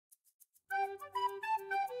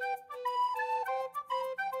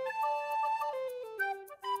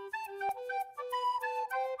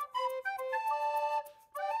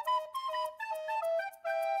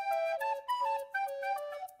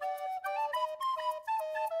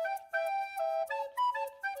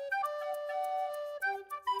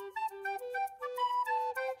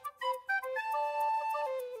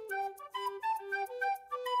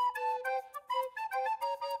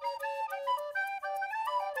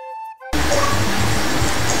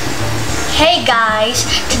Hey guys,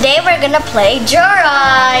 today we're gonna play Joy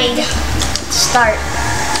Ride. Start.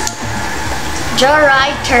 Joy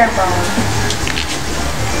Ride Turbo.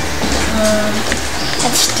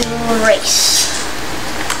 Let's do a race.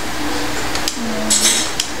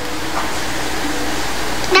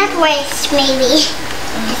 Not race, maybe.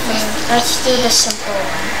 Let's do the simple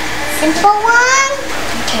one. Simple one?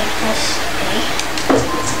 Okay, press A.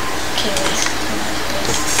 Okay,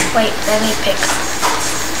 wait, let me pick.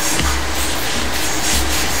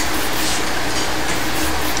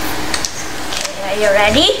 Okay, are you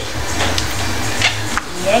ready?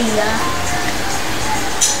 Yeah.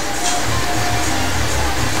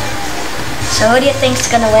 So who do you think's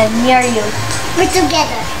gonna win? Me or you? We're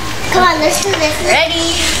together. Come on, let's do this.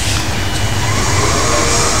 Ready?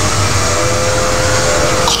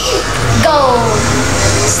 Go!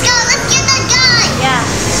 Let's go, let's get that guy! Yeah.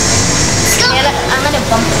 Let's go! Yeah, I'm gonna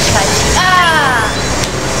bump this guy. Ah!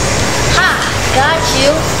 Ha! Got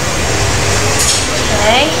you.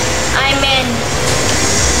 Okay.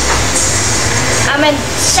 I'm in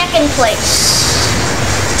second place.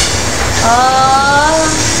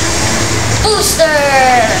 Booster!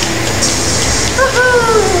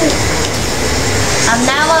 Woohoo!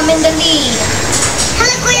 I'm in the lead.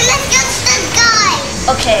 Hello, Queen, let's get that guy!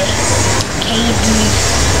 Okay. KD.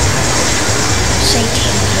 Say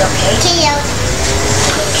KD, okay? KO.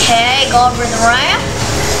 Okay, go over the ramp.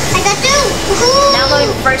 I got two! Woohoo! Now I'm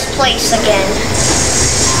in first place again.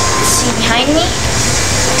 See behind me?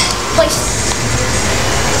 Place.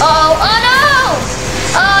 Oh no!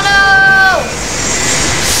 Oh no!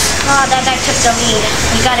 Oh, that guy took the lead.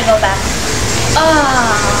 We gotta go back.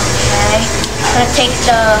 Okay. Gonna take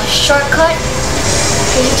the shortcut.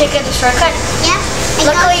 Did you take the shortcut? Yeah.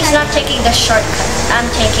 Luckily, he's not taking the shortcut. I'm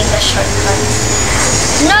taking the shortcut.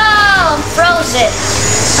 No! I'm frozen.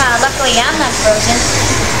 Luckily, I'm not frozen.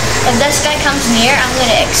 If this guy comes near, I'm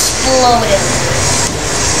gonna explode him.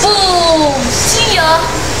 Boom! See ya!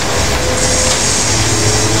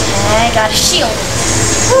 Okay, got a shield.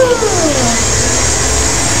 Woo!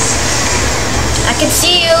 I can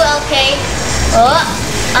see you, okay. Oh,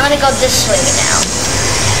 I'm gonna go this way now.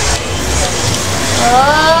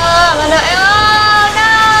 Oh no!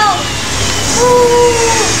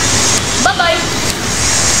 Bye-bye.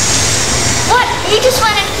 What? He just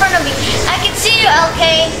went in front of me. I can see you,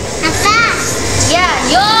 LK. I'm fast. Yeah,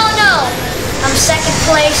 no. I'm second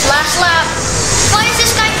place, last lap. Why is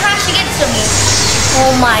this guy crashing into me?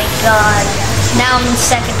 Oh my god. Now I'm in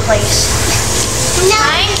second place. No.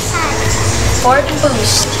 Time for the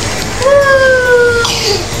boost. Woo!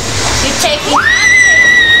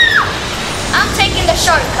 I'm taking the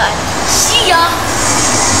shortcut. See ya.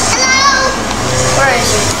 Hello. Where is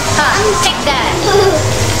he? Take that.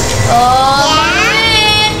 Oh,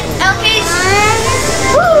 man. LK's.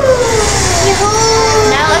 Woo!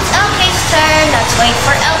 Now it's LK's turn. Let's wait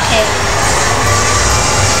for LK.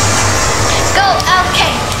 Go, LK.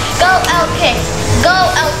 Go, LK. Go,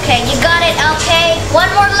 LK. You got it, LK.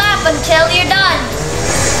 One more lap until you're done.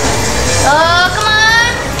 Oh, come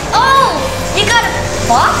on. Oh, you got a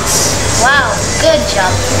box? Wow, good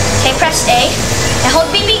job. Okay, press A. And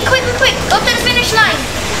hold BB. Quick. Go to the finish line.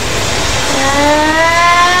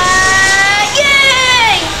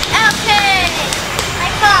 Yay! LK! My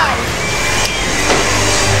car.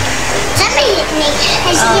 Somebody hit me.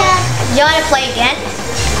 You want to play again?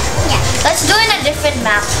 Yeah. Let's do it in a different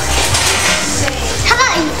map. How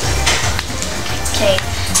about you? Okay,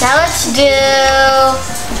 now let's do...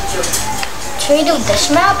 Should we do this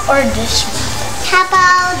map or this map? How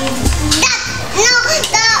about that? No,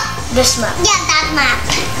 This map. yeah, that map.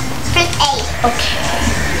 Press A. Okay.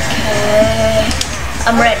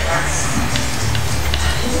 I'm ready.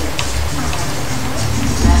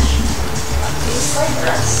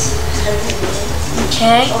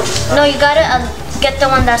 Okay. No, you gotta get the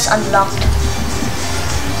one that's unlocked.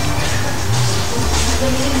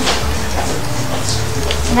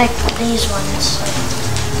 Like these ones.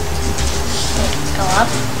 Like, go up.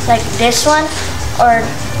 Like this one or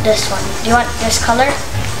this one. Do you want this color?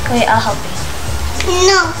 Wait, I'll help you.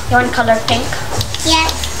 No. You want color pink?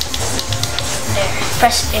 Yes. There.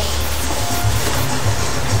 Press A.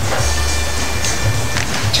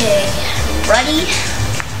 Okay. Ready?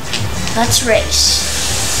 Let's race.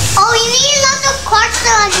 Oh, you need a lot of cards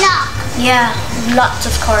to unlock. Yeah, lots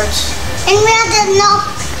of cards. And we have to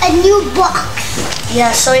unlock a new box.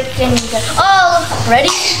 Yeah, so we can get... Oh,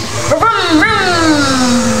 ready? Vroom, vroom.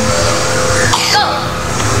 Go!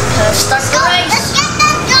 Let's start the race. Let's get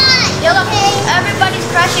that guy. Yeah, look, everybody's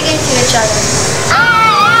crashing into each other.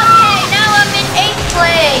 Okay, now I'm in 8th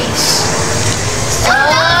place.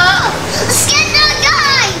 Let's get that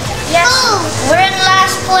guy. Yes, Oh.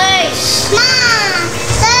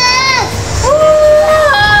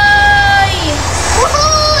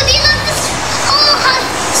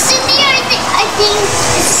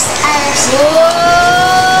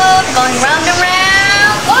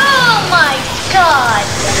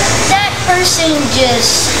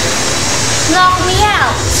 just knock me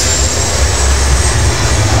out.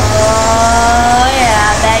 Oh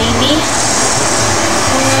yeah, baby.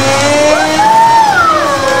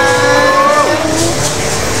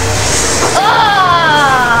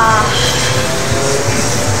 Ah!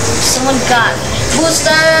 Someone got me.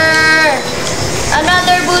 Booster!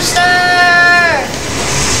 Another booster!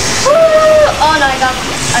 Woo! Oh no, I got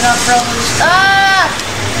froze. Ah!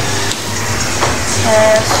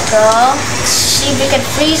 Let's go. Let's see if we can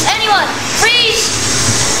freeze anyone. Freeze!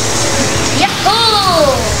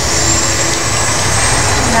 Yahoo!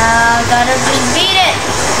 Now gotta just beat it.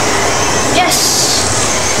 Yes!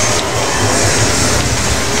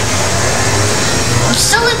 I'm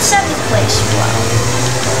still in 7th place. Wow.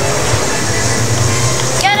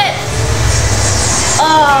 Get it!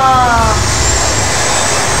 Oh!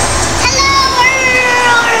 Hello,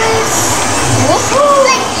 world! Woohoo!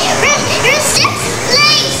 You're 6th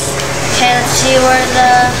place! Okay, let's see where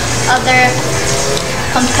the other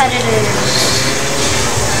competitors.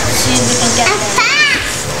 Let's see if we can get I'm them.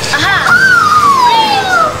 fast! Aha!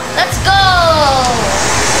 Oh! Let's go!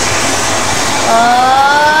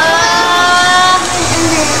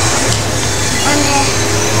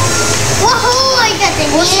 Woohoo! I got the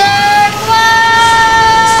Booster, come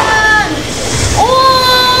on!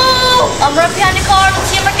 Oh! I'm right behind the car. Let's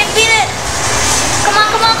see if I can beat it. Come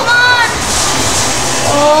on, come on, come on!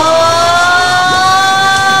 Oh!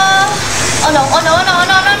 Oh no! Oh no! Oh no! Oh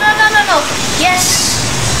no! No! No! No! No! No! Yes!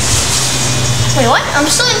 Wait, what? I'm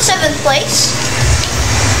still in 7th place.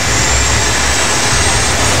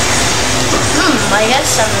 I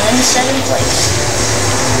guess I'm in 7th place.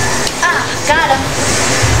 Ah, got him.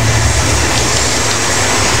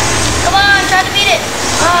 Come on, try to beat it.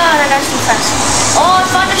 Ah, that guy's too fast. Oh, I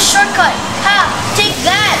found a shortcut. Ha, take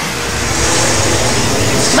that.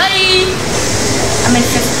 Bye. I'm in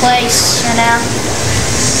 5th place right now.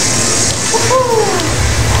 Woohoo.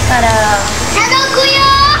 Ta-da. Hello,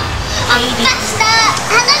 Kuya! I'm faster!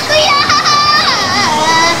 Hello, Kuya!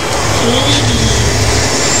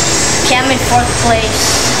 Okay, I'm in 4th place.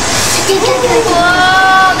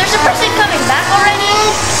 Whoa, there's a person coming back already.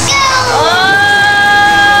 Go!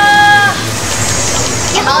 Oh!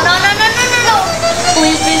 No, no, no, no, no, no, no.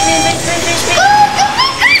 Please, please, please, please, please, please, please.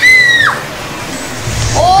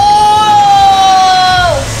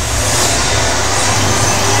 Oh!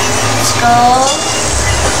 Let's go.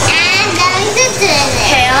 And I'm the winner.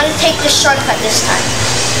 Okay, I'm gonna take the shortcut this time.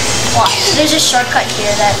 Watch, there's a shortcut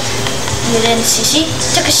here that you didn't see. See?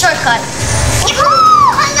 Took a shortcut.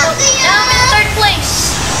 Hello, Kuya! Now I'm in 3rd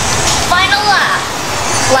place. Final lap.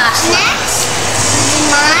 Last lap. Next,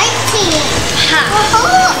 my team. Ha.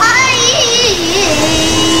 Woohoo!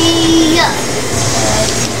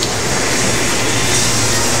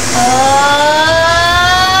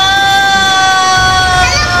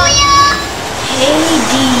 Hello, Kuya!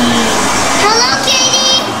 Katie. Hello,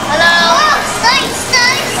 Katie! Hello. Oh, nice, nice,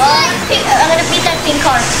 Oh, nice. I'm gonna beat that pink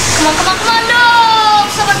car. Come on, come on, come on. No!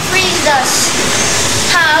 Someone freezed us.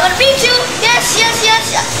 Ha, I'm gonna beat you. Yes, yes,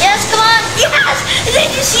 yes, yes, come on. Yes!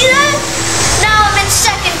 Did you see that? Now I'm in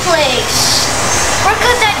 2nd place. Where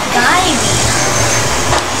could that guy be?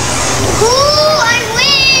 Ooh, I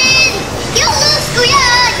win! You lose,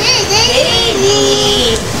 Kuya!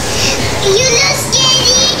 Katie. You lose,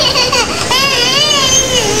 Katie!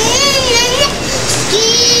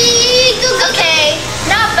 Okay,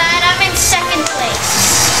 not bad. I'm in 2nd place.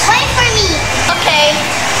 Wait for me! Okay.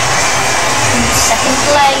 In 2nd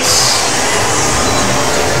place.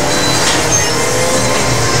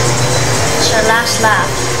 It's our last lap.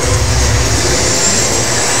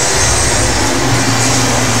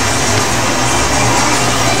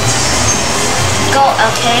 Go,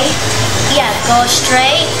 okay. Yeah, go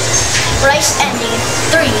straight. Race ending.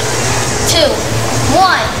 3, 2,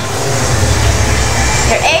 1.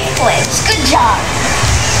 You're 8th place. Good job.